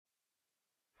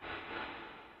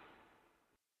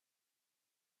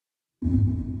Earlier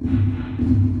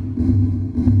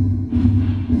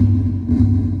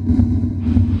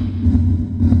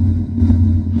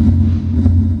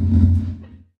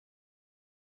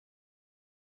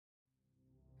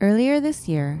this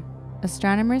year,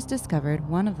 astronomers discovered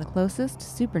one of the closest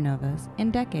supernovas in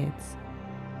decades.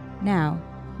 Now,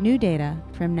 new data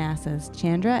from NASA's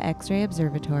Chandra X-ray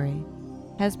Observatory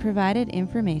has provided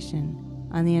information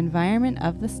on the environment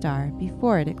of the star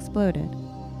before it exploded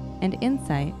and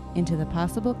insight into the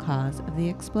possible cause of the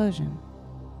explosion.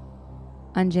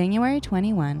 On January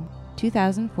 21,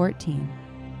 2014,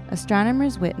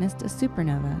 astronomers witnessed a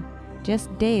supernova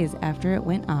just days after it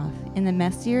went off in the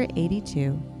Messier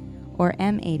 82 or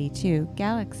M82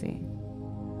 galaxy.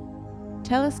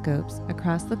 Telescopes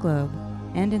across the globe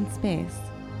and in space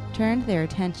turned their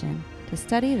attention to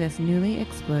study this newly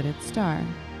exploded star.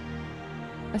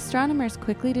 Astronomers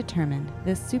quickly determined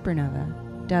this supernova,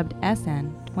 dubbed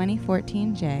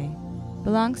SN2014J,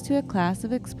 belongs to a class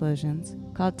of explosions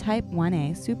called Type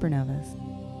 1a supernovas.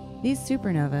 These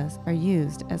supernovas are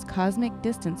used as cosmic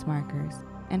distance markers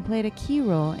and played a key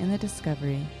role in the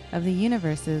discovery of the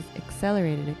universe's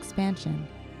accelerated expansion,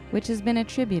 which has been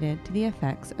attributed to the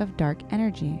effects of dark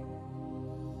energy.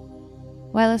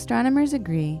 While astronomers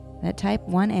agree that Type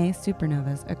 1a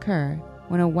supernovas occur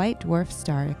when a white dwarf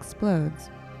star explodes,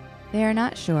 they are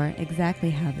not sure exactly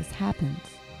how this happens.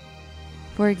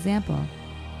 For example,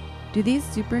 do these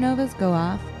supernovas go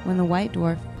off when the white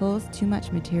dwarf pulls too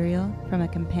much material from a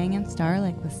companion star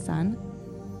like the Sun,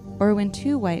 or when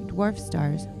two white dwarf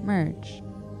stars merge?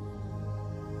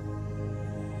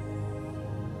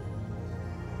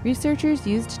 Researchers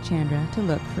used Chandra to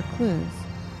look for clues.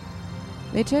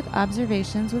 They took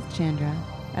observations with Chandra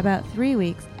about 3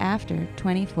 weeks after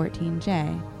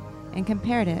 2014J and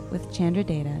compared it with Chandra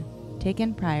data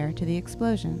taken prior to the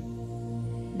explosion.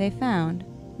 They found,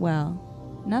 well,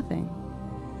 nothing.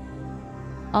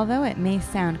 Although it may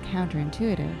sound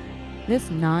counterintuitive,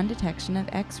 this non-detection of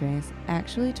X-rays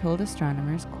actually told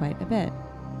astronomers quite a bit.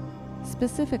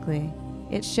 Specifically,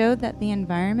 it showed that the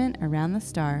environment around the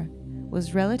star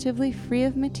was relatively free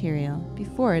of material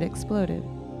before it exploded.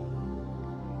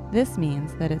 This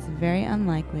means that it's very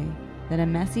unlikely that a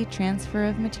messy transfer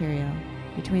of material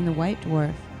between the white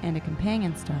dwarf and a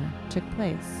companion star took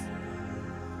place.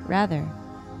 Rather,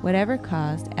 whatever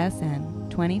caused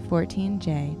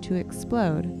SN2014J to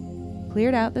explode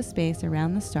cleared out the space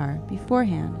around the star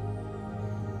beforehand.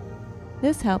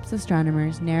 This helps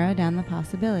astronomers narrow down the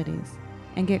possibilities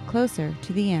and get closer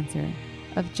to the answer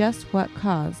of just what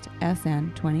caused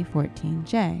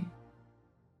SN2014J.